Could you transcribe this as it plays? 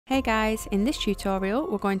Hey guys, in this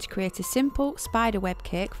tutorial we're going to create a simple spiderweb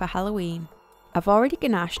cake for Halloween. I've already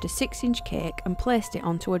ganached a 6-inch cake and placed it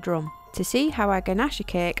onto a drum. To see how I ganache a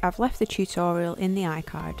cake, I've left the tutorial in the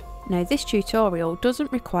iCard. Now this tutorial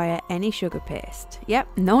doesn't require any sugar paste. Yep,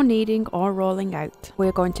 no kneading or rolling out.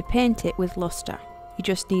 We're going to paint it with luster. You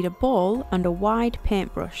just need a bowl and a wide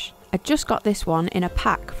paintbrush. I just got this one in a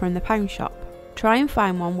pack from the pound shop. Try and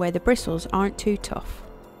find one where the bristles aren't too tough.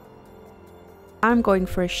 I'm going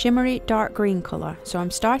for a shimmery dark green colour, so I'm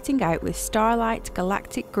starting out with Starlight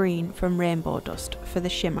Galactic Green from Rainbow Dust for the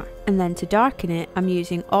shimmer. And then to darken it, I'm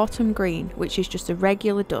using Autumn Green, which is just a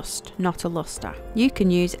regular dust, not a luster. You can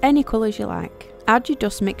use any colours you like. Add your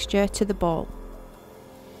dust mixture to the bowl.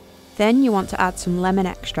 Then you want to add some lemon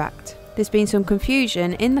extract. There's been some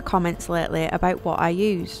confusion in the comments lately about what I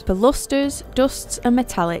use. For lusters, dusts and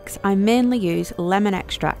metallics, I mainly use lemon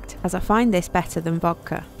extract as I find this better than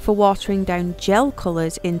vodka. For watering down gel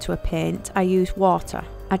colours into a paint, I use water.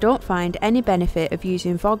 I don't find any benefit of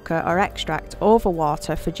using vodka or extract over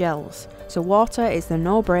water for gels, so water is the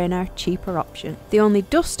no-brainer, cheaper option. The only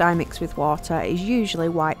dust I mix with water is usually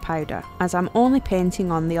white powder, as I'm only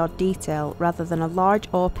painting on the odd detail rather than a large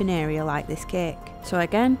open area like this cake. So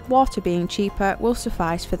again, water being cheaper will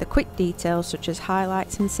suffice for the quick details such as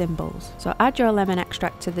highlights and symbols. So add your lemon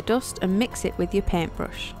extract to the dust and mix it with your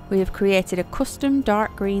paintbrush. We have created a custom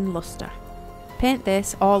dark green luster. Paint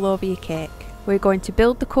this all over your cake. We're going to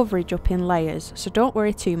build the coverage up in layers, so don't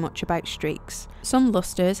worry too much about streaks. Some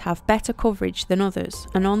lusters have better coverage than others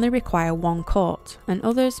and only require one coat, and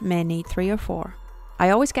others may need 3 or 4.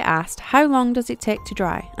 I always get asked, how long does it take to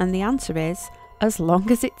dry? And the answer is, as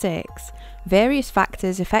long as it takes. Various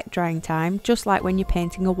factors affect drying time, just like when you're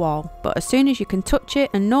painting a wall, but as soon as you can touch it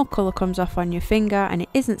and no colour comes off on your finger and it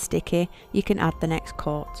isn't sticky, you can add the next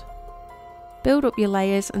coat. Build up your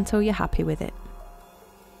layers until you're happy with it.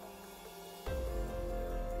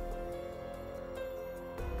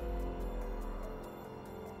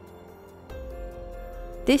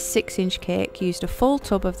 This 6-inch cake used a full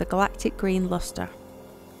tub of the Galactic Green luster.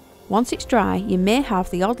 Once it's dry, you may have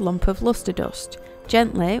the odd lump of luster dust.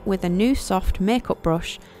 Gently, with a new soft makeup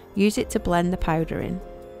brush, use it to blend the powder in.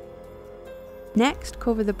 Next,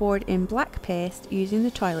 cover the board in black paste using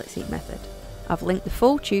the toilet seat method. I've linked the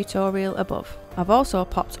full tutorial above. I've also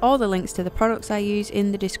popped all the links to the products I use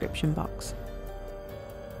in the description box.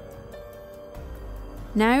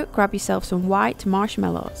 Now grab yourself some white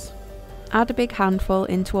marshmallows. Add a big handful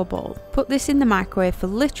into a bowl. Put this in the microwave for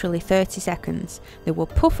literally 30 seconds. They will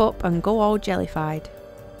puff up and go all jellified.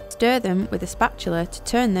 Stir them with a spatula to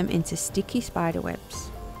turn them into sticky spider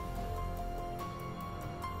webs.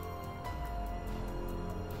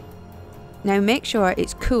 Now make sure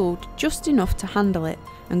it's cooled just enough to handle it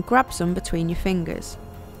and grab some between your fingers.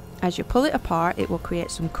 As you pull it apart, it will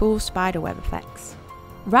create some cool spiderweb effects.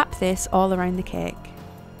 Wrap this all around the cake.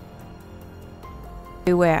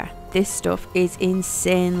 Beware, this stuff is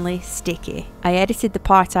insanely sticky. I edited the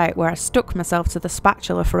part out where I stuck myself to the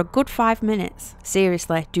spatula for a good 5 minutes.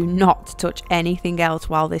 Seriously, do not touch anything else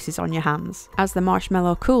while this is on your hands. As the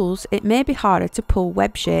marshmallow cools, it may be harder to pull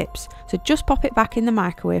web shapes, so just pop it back in the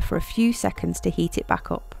microwave for a few seconds to heat it back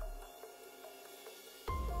up.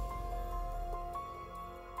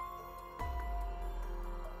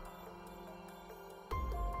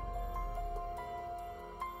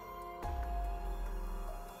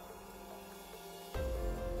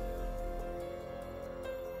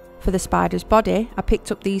 For the spider's body, I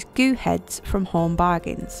picked up these goo heads from Home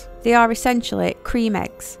Bargains. They are essentially cream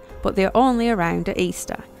eggs, but they're only around at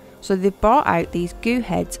Easter, so they've brought out these goo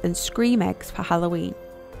heads and scream eggs for Halloween.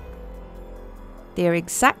 They are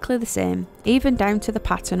exactly the same, even down to the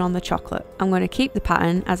pattern on the chocolate. I'm going to keep the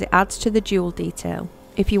pattern as it adds to the jewel detail.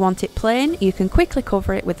 If you want it plain, you can quickly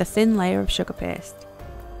cover it with a thin layer of sugar paste.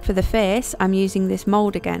 For the face, I'm using this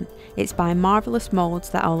mould again. It's by Marvellous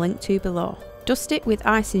Moulds that I'll link to below. Dust it with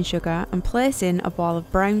icing sugar and place in a ball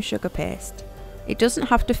of brown sugar paste. It doesn't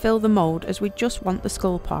have to fill the mould as we just want the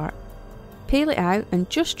skull part. Peel it out and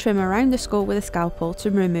just trim around the skull with a scalpel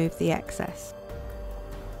to remove the excess.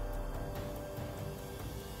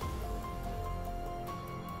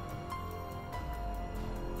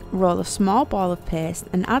 Roll a small ball of paste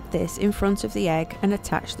and add this in front of the egg and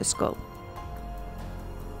attach the skull.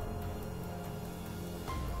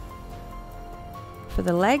 For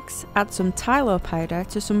the legs, add some Tylo powder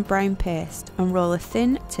to some brown paste and roll a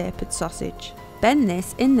thin tapered sausage. Bend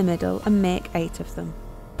this in the middle and make 8 of them.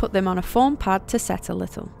 put them on a foam pad to set a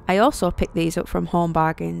little. I also picked these up from Home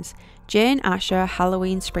Bargains, Jane Asher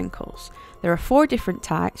Halloween Sprinkles. There are 4 different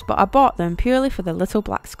types, but I bought them purely for the little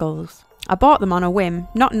black skulls. I bought them on a whim,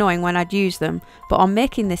 not knowing when I'd use them, but on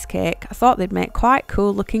making this cake I thought they'd make quite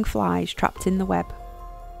cool looking flies trapped in the web.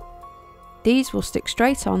 These will stick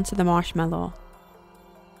straight onto the marshmallow.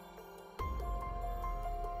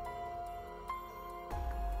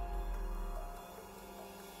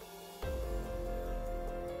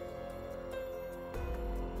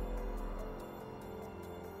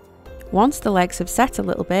 Once the legs have set a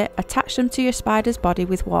little bit, attach them to your spider's body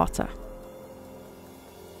with water.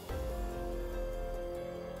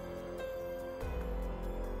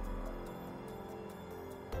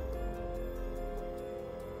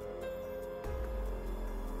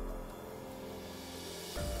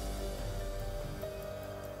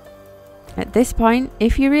 At this point,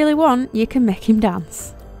 if you really want, you can make him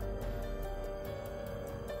dance.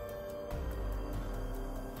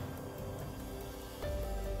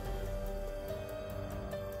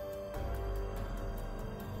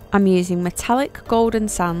 I'm using metallic golden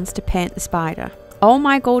sands to paint the spider. All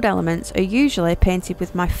my gold elements are usually painted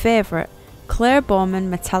with my favourite, Claire Bowman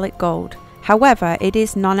metallic gold. However, it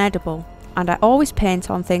is non-edible, and I always paint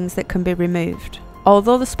on things that can be removed.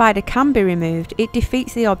 Although the spider can be removed, it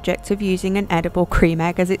defeats the object of using an edible cream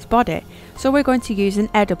egg as its body, so we're going to use an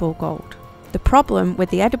edible gold. The problem with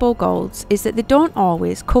the edible golds is that they don't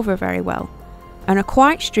always cover very well, and are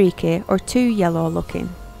quite streaky or too yellow looking.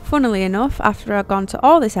 Funnily enough, after I'd gone to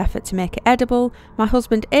all this effort to make it edible, my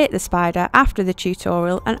husband ate the spider after the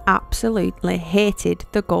tutorial and absolutely hated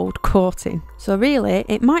the gold coating. So really,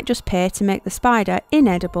 it might just pay to make the spider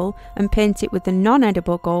inedible and paint it with the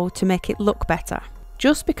non-edible gold to make it look better.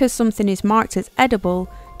 Just because something is marked as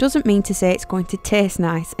edible doesn't mean to say it's going to taste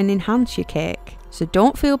nice and enhance your cake. So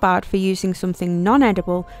don't feel bad for using something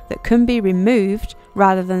non-edible that can be removed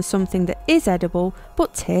rather than something that is edible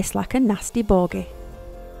but tastes like a nasty bogey.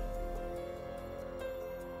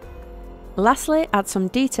 Lastly, add some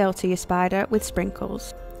detail to your spider with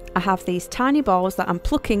sprinkles. I have these tiny balls that I'm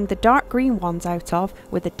plucking the dark green ones out of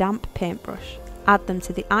with a damp paintbrush. Add them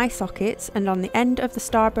to the eye sockets and on the end of the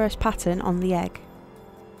starburst pattern on the egg.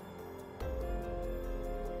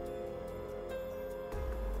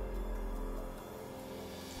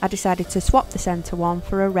 I decided to swap the centre one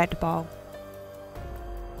for a red ball.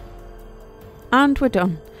 And we're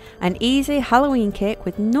done. An easy Halloween cake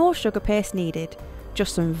with no sugar paste needed.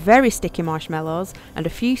 Just some very sticky marshmallows and a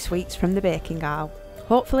few sweets from the baking aisle.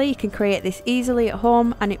 Hopefully you can create this easily at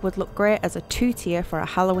home and it would look great as a 2-tier for a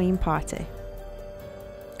Halloween party.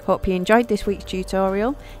 Hope you enjoyed this week's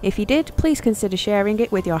tutorial. If you did, please consider sharing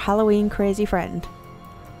it with your Halloween crazy friend.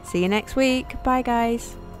 See you next week. Bye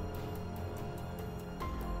guys.